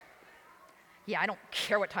Yeah, I don't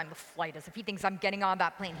care what time the flight is. If he thinks I'm getting on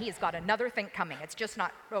that plane, he has got another thing coming. It's just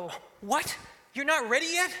not, oh. What? You're not ready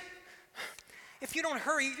yet? If you don't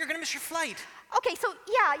hurry, you're gonna miss your flight. Okay, so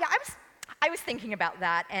yeah, I was thinking about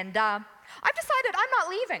that, and I've decided I'm not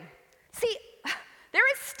leaving. See, there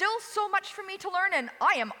is still so much for me to learn, and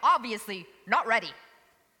I am obviously not ready.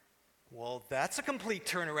 Well, that's a complete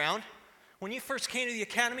turnaround. When you first came to the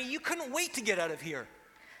academy, you couldn't wait to get out of here.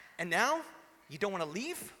 And now, you don't want to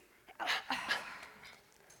leave?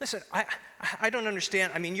 Listen, I don't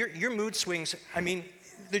understand. I mean, your mood swings, I mean,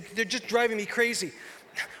 they're just driving me crazy.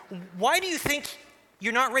 Why do you think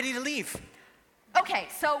you're not ready to leave? Okay,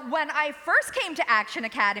 so when I first came to Action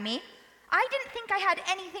Academy, I didn't think I had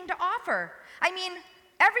anything to offer. I mean,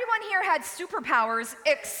 everyone here had superpowers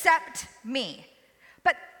except me.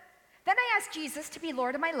 But then I asked Jesus to be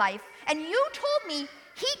Lord of my life, and you told me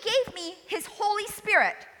he gave me his Holy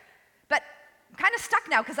Spirit. But I'm kind of stuck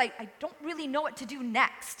now because I don't really know what to do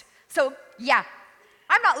next. So yeah,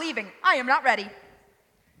 I'm not leaving. I am not ready.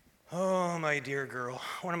 Oh, my dear girl,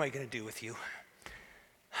 what am I going to do with you?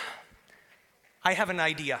 I have an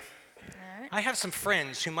idea. All right. I have some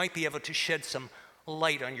friends who might be able to shed some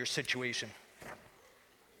light on your situation.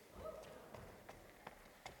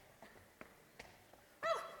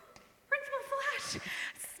 Oh, Principal Flash,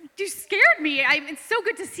 you scared me. It's so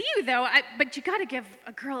good to see you, though. But you got to give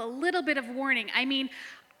a girl a little bit of warning. I mean,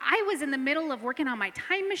 I was in the middle of working on my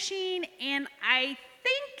time machine, and I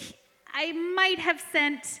think I might have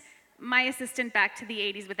sent my assistant back to the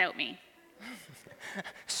 80s without me.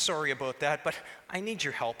 Sorry about that, but I need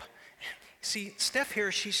your help. See, Steph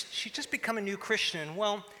here, she's just become a new Christian, and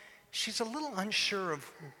well, she's a little unsure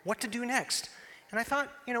of what to do next. And I thought,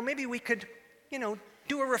 maybe we could,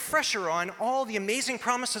 do a refresher on all the amazing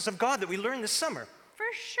promises of God that we learned this summer. For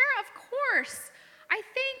sure, of course. I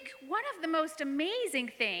think one of the most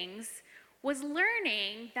amazing things was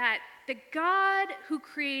learning that the God who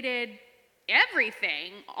created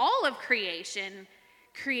everything, all of creation,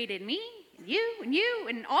 created me, and you,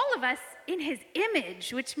 and all of us in his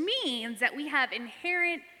image, which means that we have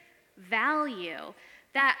inherent value,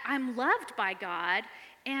 that I'm loved by God,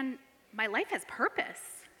 and my life has purpose.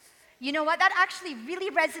 You know what? That actually really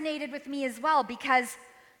resonated with me as well, because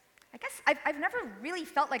I guess I've never really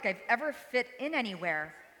felt like I've ever fit in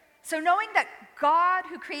anywhere. So knowing that God,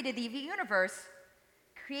 who created the universe,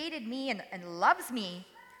 created me and loves me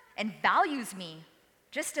and values me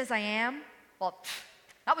just as I am, well,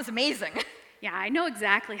 that was amazing. Yeah, I know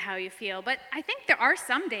exactly how you feel, but I think there are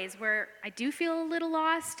some days where I do feel a little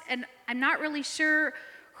lost, and I'm not really sure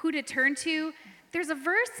who to turn to. There's a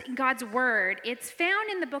verse in God's Word. It's found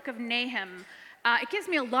in the book of Nahum. It gives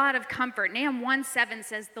me a lot of comfort. Nahum 1:7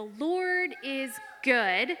 says, "The Lord is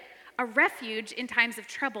good, a refuge in times of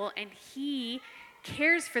trouble, and he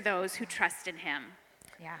cares for those who trust in him."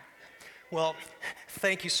 Yeah. Well,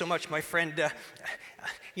 thank you so much, my friend.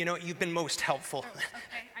 You've been most helpful. Oh,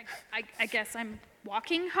 okay, I guess I'm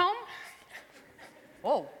walking home.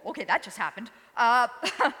 Oh, okay, that just happened.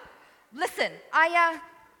 Listen,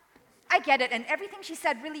 I get it, and everything she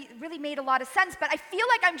said really made a lot of sense, but I feel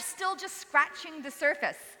like I'm still just scratching the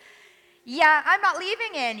surface. Yeah, I'm not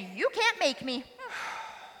leaving, and you can't make me.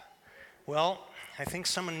 Well, I think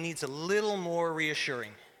someone needs a little more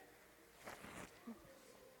reassuring.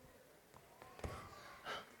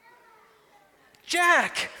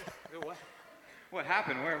 Jack! What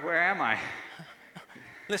happened? Where am I?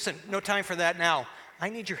 Listen, no time for that now. I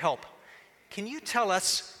need your help. Can you tell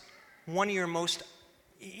us one of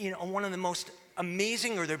the most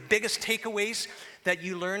amazing or the biggest takeaways that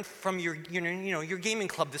you learned from your gaming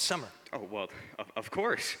club this summer? Oh, well, of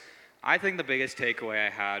course. I think the biggest takeaway I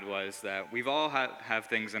had was that we've all have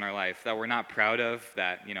things in our life that we're not proud of,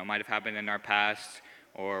 that might have happened in our past,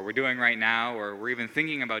 or we're doing right now, or we're even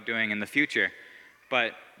thinking about doing in the future.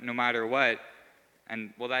 But no matter what,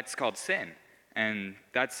 that's called sin. And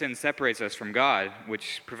that sin separates us from God,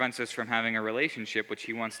 which prevents us from having a relationship which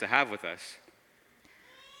he wants to have with us.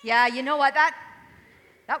 Yeah, you know what? That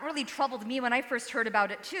really troubled me when I first heard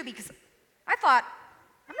about it too, because I thought,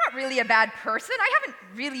 I'm not really a bad person. I haven't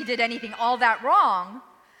really did anything all that wrong.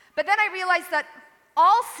 But then I realized that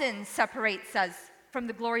all sin separates us from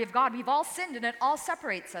the glory of God. We've all sinned, and it all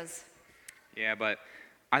separates us. Yeah, but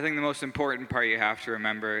I think the most important part you have to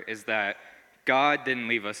remember is that God didn't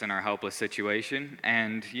leave us in our helpless situation,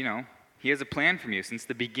 and, he has a plan from you since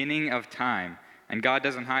the beginning of time, and God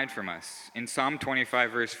doesn't hide from us. In Psalm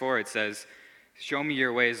 25, verse 4, it says, "Show me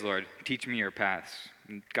your ways, Lord. Teach me your paths."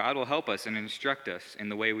 And God will help us and instruct us in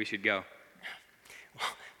the way we should go.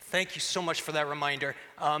 Well, Thank you so much for that reminder.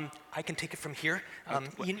 I can take it from here.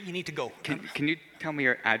 You need to go. Can you tell me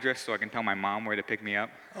your address so I can tell my mom where to pick me up?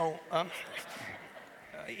 Oh,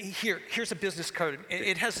 here's a business card.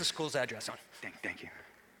 It has the school's address on. Thank you.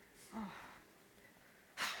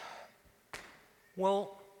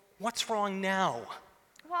 Well, what's wrong now?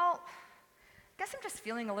 Well, I guess I'm just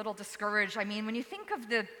feeling a little discouraged. I mean, when you think of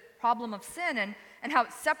the problem of sin and how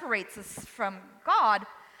it separates us from God,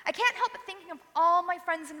 I can't help but thinking of all my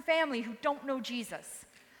friends and family who don't know Jesus.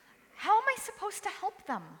 How am I supposed to help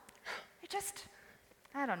them?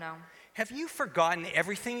 I don't know. Have you forgotten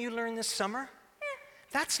everything you learned this summer?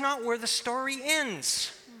 That's not where the story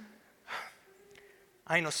ends.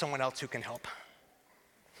 I know someone else who can help.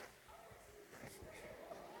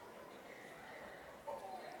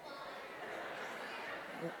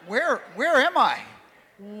 Where am I?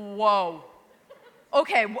 Whoa.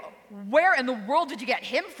 Okay, where in the world did you get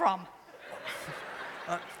him from?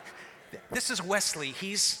 This is Wesley.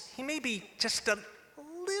 He may be just a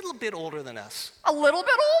little bit older than us. A little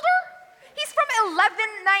bit older? He's from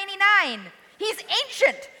 1199. He's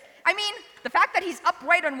ancient. I mean, the fact that he's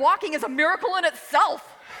upright and walking is a miracle in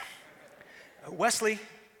itself. Wesley?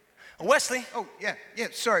 Oh, yeah,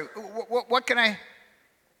 sorry. What can I...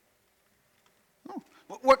 Oh,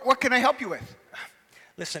 what can I help you with?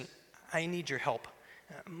 Listen, I need your help.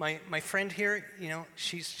 My friend here,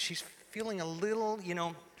 she's feeling a little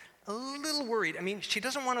worried. I mean, she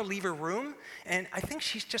doesn't want to leave her room, and I think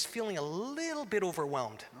she's just feeling a little bit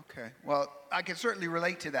overwhelmed. Okay, well, I can certainly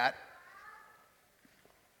relate to that.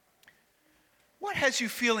 What has you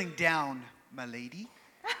feeling down, my lady?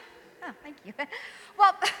 Oh, thank you.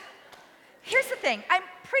 Well, here's the thing. I'm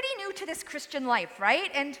pretty new to this Christian life, right?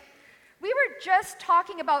 And we were just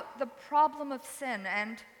talking about the problem of sin,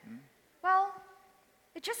 and, well,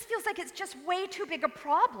 it just feels like it's just way too big a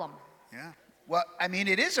problem. Yeah, well, I mean,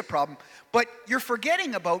 it is a problem, but you're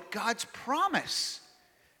forgetting about God's promise.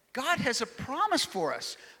 God has a promise for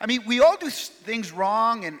us. I mean, we all do things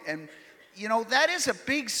wrong, and that is a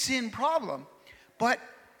big sin problem. But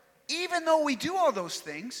even though we do all those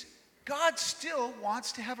things, God still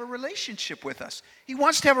wants to have a relationship with us. He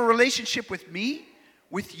wants to have a relationship with me,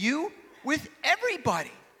 with you, with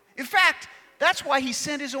everybody. In fact, that's why he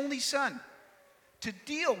sent his only son, to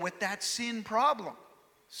deal with that sin problem.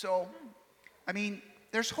 So, I mean,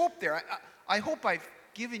 there's hope there. I hope I've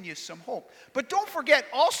given you some hope. But don't forget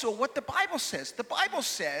also what the Bible says. The Bible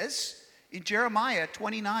says in Jeremiah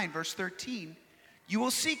 29, verse 13, "You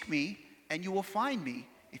will seek me, and you will find me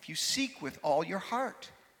if you seek with all your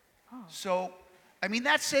heart." Oh. So, I mean,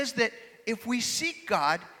 that says that if we seek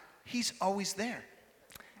God, he's always there.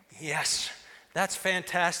 Yes, that's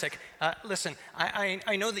fantastic. Listen,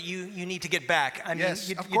 I know that you need to get back. I mean, Yes,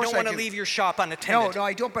 you of course don't want I to do. leave your shop unattended. No,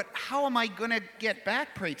 I don't. But how am I going to get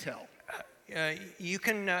back, pray tell? You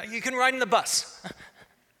can ride in the bus.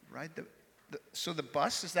 Ride so the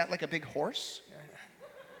bus, is that like a big horse?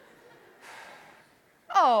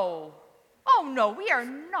 Oh no, we are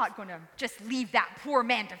not going to just leave that poor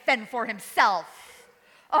man to fend for himself.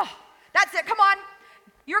 Oh, that's it, come on.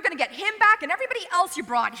 You're going to get him back and everybody else you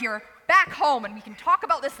brought here back home, and we can talk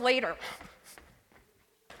about this later.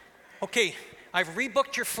 Okay, I've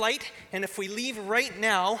rebooked your flight, and if we leave right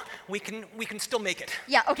now, we can still make it.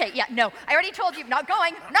 Yeah, okay, yeah, no. I already told you, not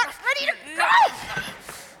going, not ready to go!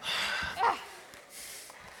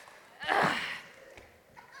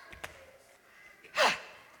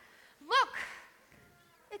 Look,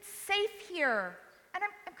 it's safe here, and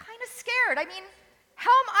I'm kind of scared. I mean,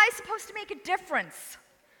 how am I supposed to make a difference?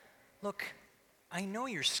 Look, I know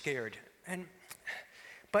you're scared,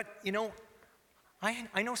 but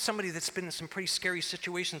I know somebody that's been in some pretty scary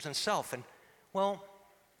situations himself, and, well,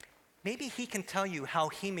 maybe he can tell you how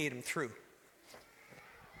he made him through.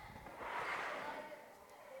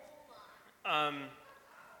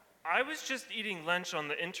 I was just eating lunch on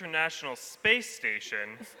the International Space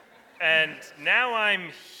Station, and now I'm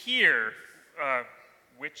here,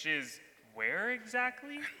 which is where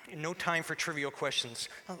exactly? No time for trivial questions.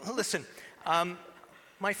 Listen,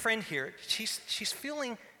 my friend here, she's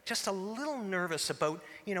feeling just a little nervous about,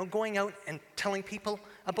 going out and telling people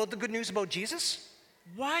about the good news about Jesus.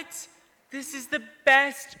 What? This is the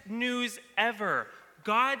best news ever.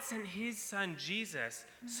 God sent his son Jesus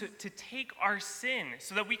to take our sin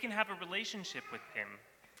so that we can have a relationship with him.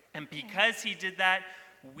 And because he did that,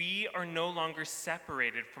 we are no longer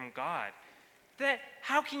separated from God.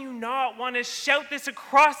 How can you not want to shout this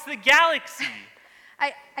across the galaxy?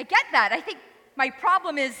 I get that. I think my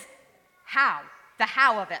problem is the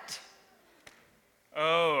how of it.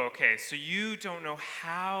 Oh, okay, so you don't know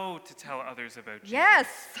how to tell others about Jesus. Yes.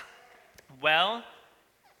 Well,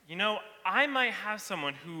 You know, I might have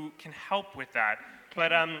someone who can help with that,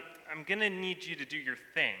 but I'm gonna need you to do your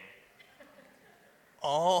thing.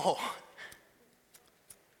 Oh,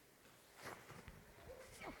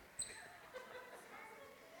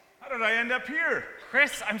 How did I end up here?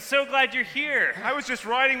 Chris, I'm so glad you're here. I was just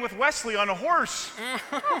riding with Wesley on a horse.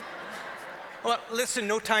 well, listen,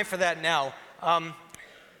 no time for that now.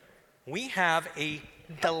 We have a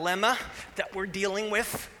dilemma that we're dealing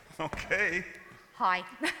with. Okay. Hi.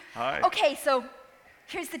 Hi. Okay, so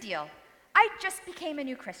here's the deal. I just became a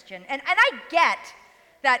new Christian, and I get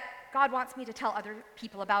that God wants me to tell other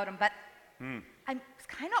people about him, but it's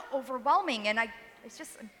kind of overwhelming, and I'm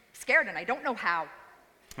scared, and I don't know how.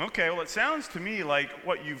 Okay, well, it sounds to me like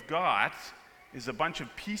what you've got is a bunch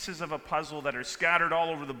of pieces of a puzzle that are scattered all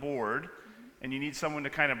over the board, and you need someone to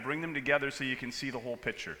kind of bring them together so you can see the whole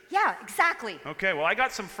picture. Yeah, exactly. Okay, well, I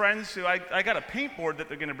got some friends who I got a paint board that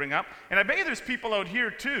they're going to bring up, and I bet you there's people out here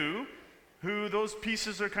too who those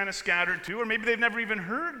pieces are kind of scattered to, or maybe they've never even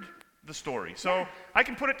heard the story. So I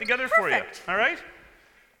can put it together for you. Perfect. All right?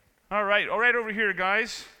 All right over here,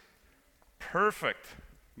 guys. Perfect.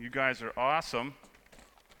 You guys are awesome.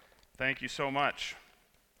 Thank you so much.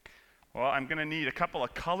 Well, I'm going to need a couple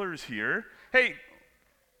of colors here. Hey,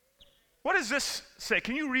 what does this say?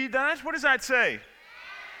 Can you read that? What does that say?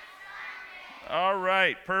 All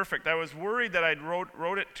right, perfect. I was worried that I'd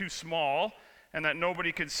wrote it too small and that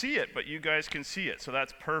nobody could see it, but you guys can see it, so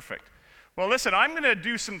that's perfect. Well, listen, I'm going to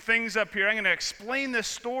do some things up here. I'm going to explain this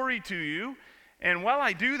story to you, and while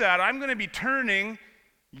I do that, I'm going to be turning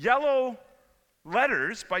yellow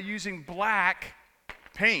letters by using black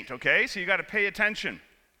paint, okay? So you got to pay attention.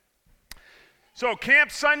 So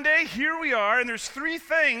Camp Sunday, here we are, and there's three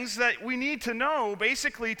things that we need to know,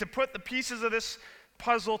 basically, to put the pieces of this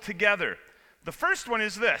puzzle together. The first one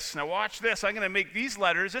is this. Now watch this. I'm going to make these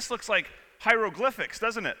letters. This looks like hieroglyphics,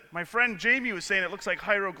 doesn't it? My friend Jamie was saying it looks like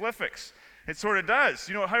hieroglyphics. It sort of does.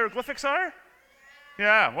 You know what hieroglyphics are?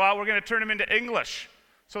 Yeah, well, we're going to turn them into English.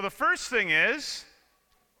 So the first thing is,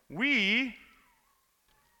 we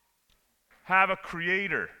have a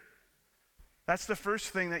creator. That's the first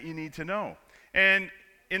thing that you need to know. And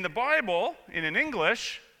in the Bible, in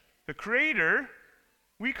English, the creator,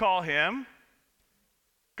 we call him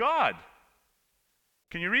God.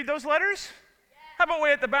 Can you read those letters? How about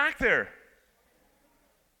way at the back there?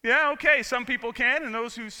 Yeah, okay, some people can, and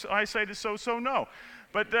those whose eyesight is so no.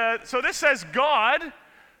 But so this says God.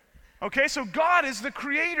 Okay, so God is the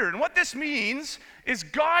creator. And what this means is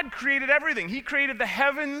God created everything. He created the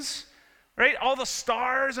heavens, right? All the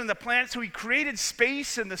stars and the planets. So he created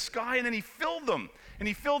space and the sky, and then he filled them. And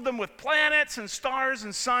he filled them with planets and stars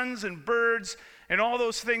and suns and birds and all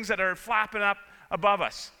those things that are flapping up above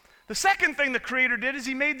us. The second thing the creator did is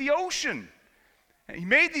he made the ocean. And he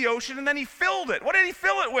made the ocean and then he filled it. What did he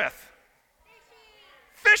fill it with?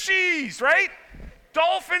 Fishies, right?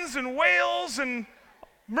 Dolphins and whales and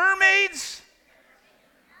mermaids?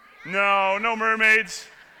 No mermaids.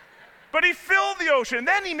 But he filled the ocean.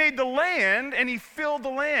 Then he made the land, and he filled the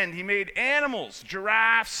land. He made animals,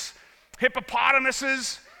 giraffes,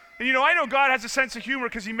 hippopotamuses. And you know, I know God has a sense of humor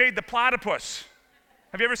because he made the platypus.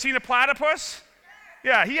 Have you ever seen a platypus?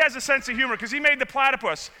 Yeah, he has a sense of humor because he made the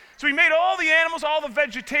platypus. So he made all the animals, all the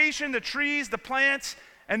vegetation, the trees, the plants,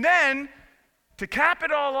 and then, to cap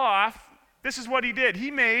it all off, this is what he did. He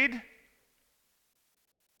made,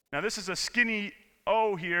 now this is a skinny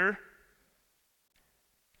O here,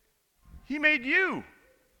 he made you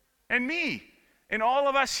and me and all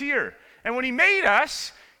of us here. And when he made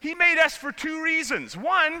us for two reasons.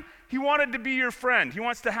 One, he wanted to be your friend. He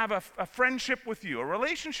wants to have a friendship with you, a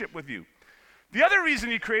relationship with you. The other reason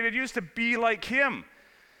he created you is to be like him.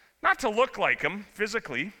 Not to look like him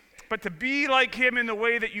physically, but to be like him in the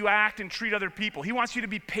way that you act and treat other people. He wants you to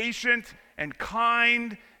be patient and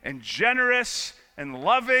kind and generous and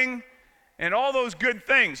loving and all those good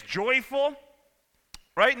things. Joyful.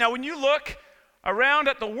 Right? Now, when you look around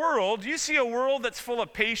at the world, you see a world that's full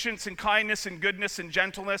of patience and kindness and goodness and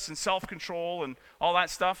gentleness and self-control and all that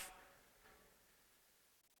stuff?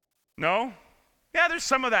 No? Yeah, there's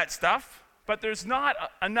some of that stuff, but there's not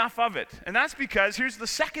enough of it. And that's because, here's the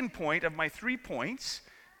second point of my 3 points,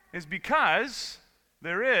 is because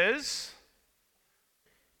there is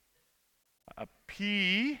a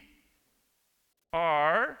P-R-O-B-L,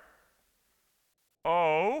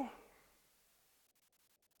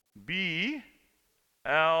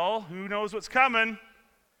 who knows what's coming?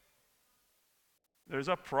 There's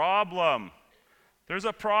a problem. There's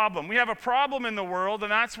a problem. We have a problem in the world,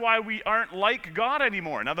 and that's why we aren't like God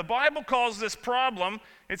anymore. Now, the Bible calls this problem,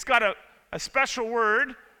 it's got a special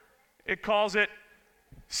word. It calls it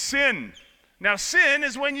sin. Now, sin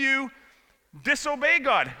is when you disobey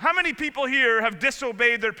God. How many people here have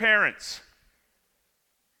disobeyed their parents?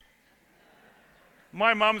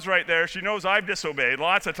 My mom's right there. She knows I've disobeyed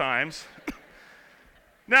lots of times.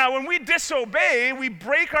 Now, when we disobey, we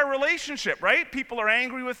break our relationship, right? People are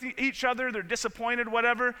angry with each other, they're disappointed,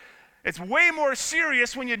 whatever. It's way more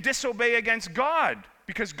serious when you disobey against God,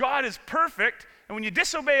 because God is perfect, and when you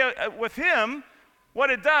disobey with Him, what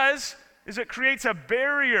it does is it creates a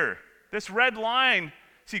barrier, this red line.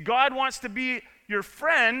 See, God wants to be your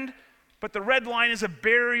friend, but the red line is a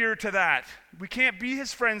barrier to that. We can't be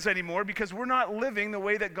His friends anymore because we're not living the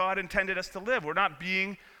way that God intended us to live. We're not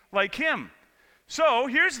being like Him. So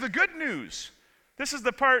here's the good news. This is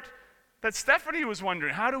the part that Stephanie was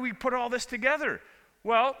wondering. How do we put all this together?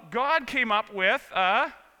 Well, God came up with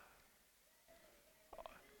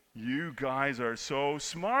you guys are so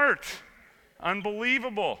smart.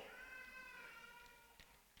 Unbelievable.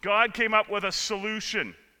 God came up with a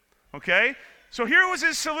solution. Okay? So here was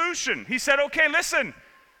His solution. He said, okay, listen,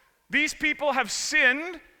 these people have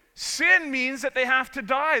sinned. Sin means that they have to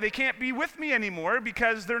die. They can't be with me anymore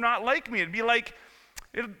because they're not like me. It'd be like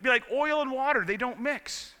oil and water. They don't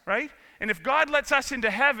mix, right? And if God lets us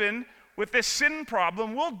into heaven with this sin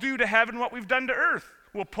problem, we'll do to heaven what we've done to earth.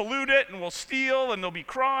 We'll pollute it, and we'll steal, and there'll be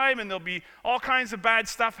crime, and there'll be all kinds of bad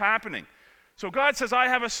stuff happening. So God says, I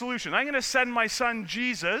have a solution. I'm going to send my son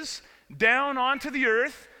Jesus down onto the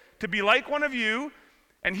earth to be like one of you,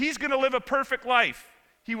 and He's going to live a perfect life.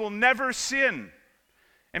 He will never sin.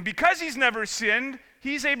 And because He's never sinned,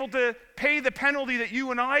 He's able to pay the penalty that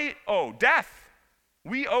you and I owe, death.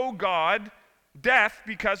 We owe God death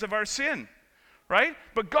because of our sin, right?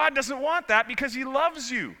 But God doesn't want that because He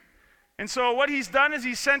loves you. And so what He's done is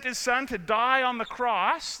He sent His Son to die on the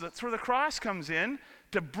cross. That's where the cross comes in,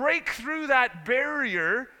 to break through that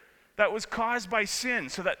barrier that was caused by sin,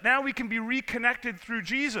 so that now we can be reconnected through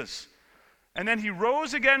Jesus. And then He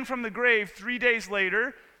rose again from the grave 3 days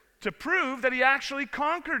later to prove that He actually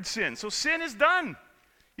conquered sin. So sin is done.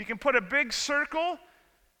 You can put a big circle,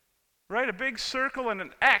 right? A big circle and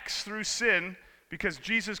an X through sin because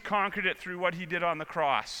Jesus conquered it through what He did on the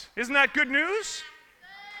cross. Isn't that good news?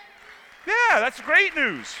 Yeah, that's great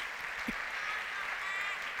news.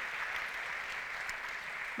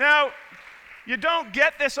 Now, you don't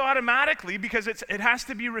get this automatically because it has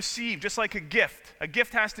to be received, just like a gift. A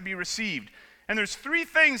gift has to be received. And there's 3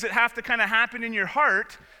 things that have to kind of happen in your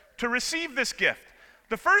heart to receive this gift.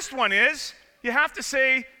 The first one is you have to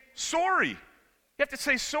say sorry. You have to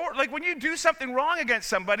say sorry. Like when you do something wrong against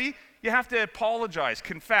somebody, you have to apologize,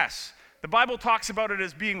 confess. The Bible talks about it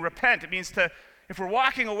as being repent. It means if we're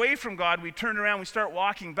walking away from God, we turn around, we start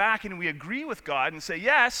walking back, and we agree with God and say,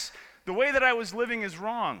 yes, the way that I was living is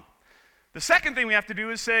wrong. The second thing we have to do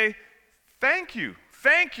is say, thank you.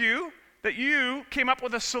 Thank you that you came up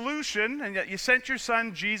with a solution and that you sent your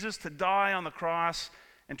son Jesus to die on the cross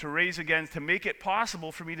and to raise again to make it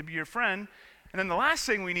possible for me to be your friend. And then the last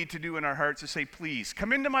thing we need to do in our hearts is say, please,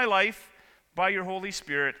 come into my life by your Holy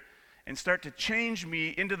Spirit and start to change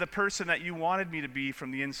me into the person that you wanted me to be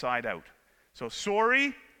from the inside out. So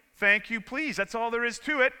sorry, thank you, please. That's all there is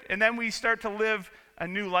to it. And then we start to live a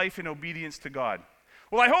new life in obedience to God.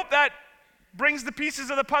 Well, I hope that brings the pieces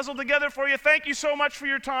of the puzzle together for you. Thank you so much for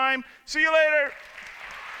your time. See you later.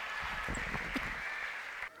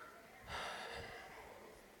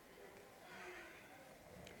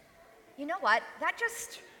 You know what? That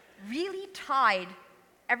just really tied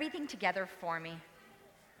everything together for me.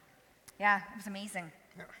 Yeah, it was amazing.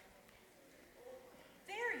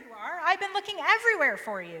 There you are. I've been looking everywhere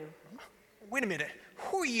for you. Wait a minute.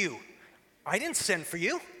 Who are you? I didn't send for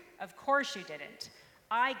you. Of course you didn't.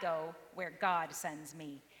 I go where God sends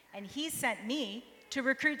me. And He sent me to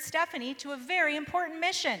recruit Stephanie to a very important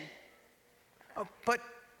mission. But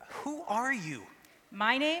who are you?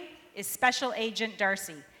 My name is Special Agent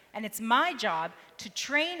Darcy, and it's my job to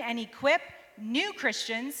train and equip new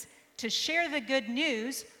Christians to share the good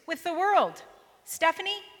news with the world.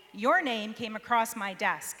 Stephanie, your name came across my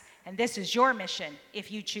desk, and this is your mission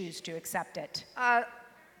if you choose to accept it. Are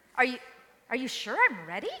you sure I'm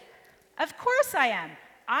ready? Of course I am.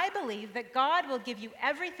 I believe that God will give you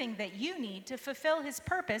everything that you need to fulfill His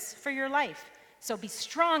purpose for your life. So be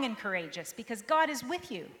strong and courageous because God is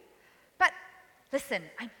with you. But listen,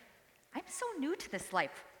 I'm so new to this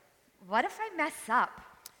life. What if I mess up?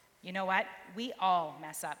 You know what? We all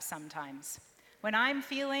mess up sometimes. When I'm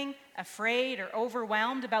feeling afraid or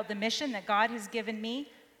overwhelmed about the mission that God has given me,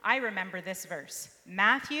 I remember this verse,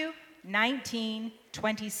 Matthew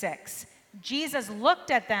 19:26. Jesus looked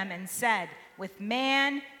at them and said, with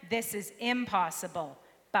man, this is impossible,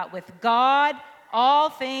 but with God, all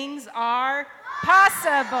things are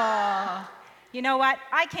possible. You know what?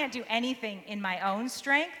 I can't do anything in my own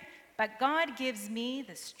strength, but God gives me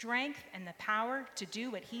the strength and the power to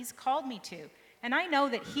do what He's called me to. And I know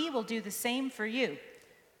that He will do the same for you.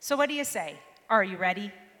 So what do you say? Are you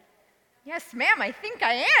ready? Yes, ma'am, I think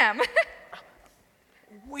I am.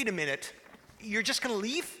 Wait a minute. You're just going to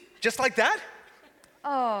leave? Just like that?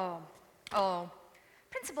 Oh,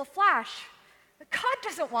 Principal Flash, God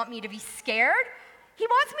doesn't want me to be scared. He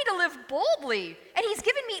wants me to live boldly, and He's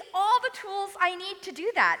given me all the tools I need to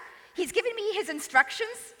do that. He's given me His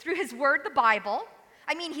instructions through His Word, the Bible.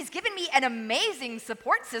 I mean, He's given me an amazing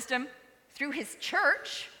support system through His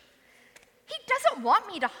church. He doesn't want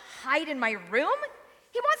me to hide in my room.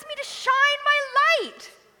 He wants me to shine my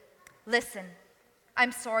light. Listen,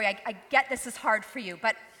 I'm sorry, I get this is hard for you,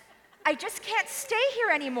 but I just can't stay here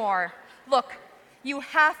anymore. Look, you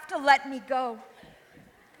have to let me go.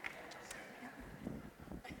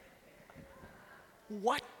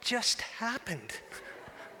 What just happened?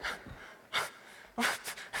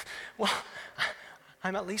 Well,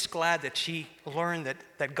 I'm at least glad that she learned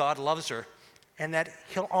that God loves her and that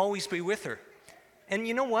He'll always be with her. And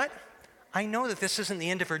you know what? I know that this isn't the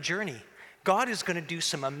end of her journey. God is going to do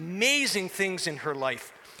some amazing things in her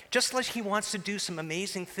life, just like He wants to do some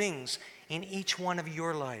amazing things in each one of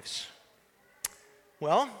your lives.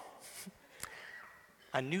 Well,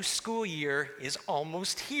 a new school year is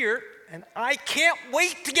almost here, and I can't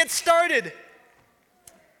wait to get started.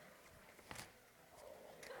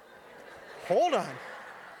 Hold on.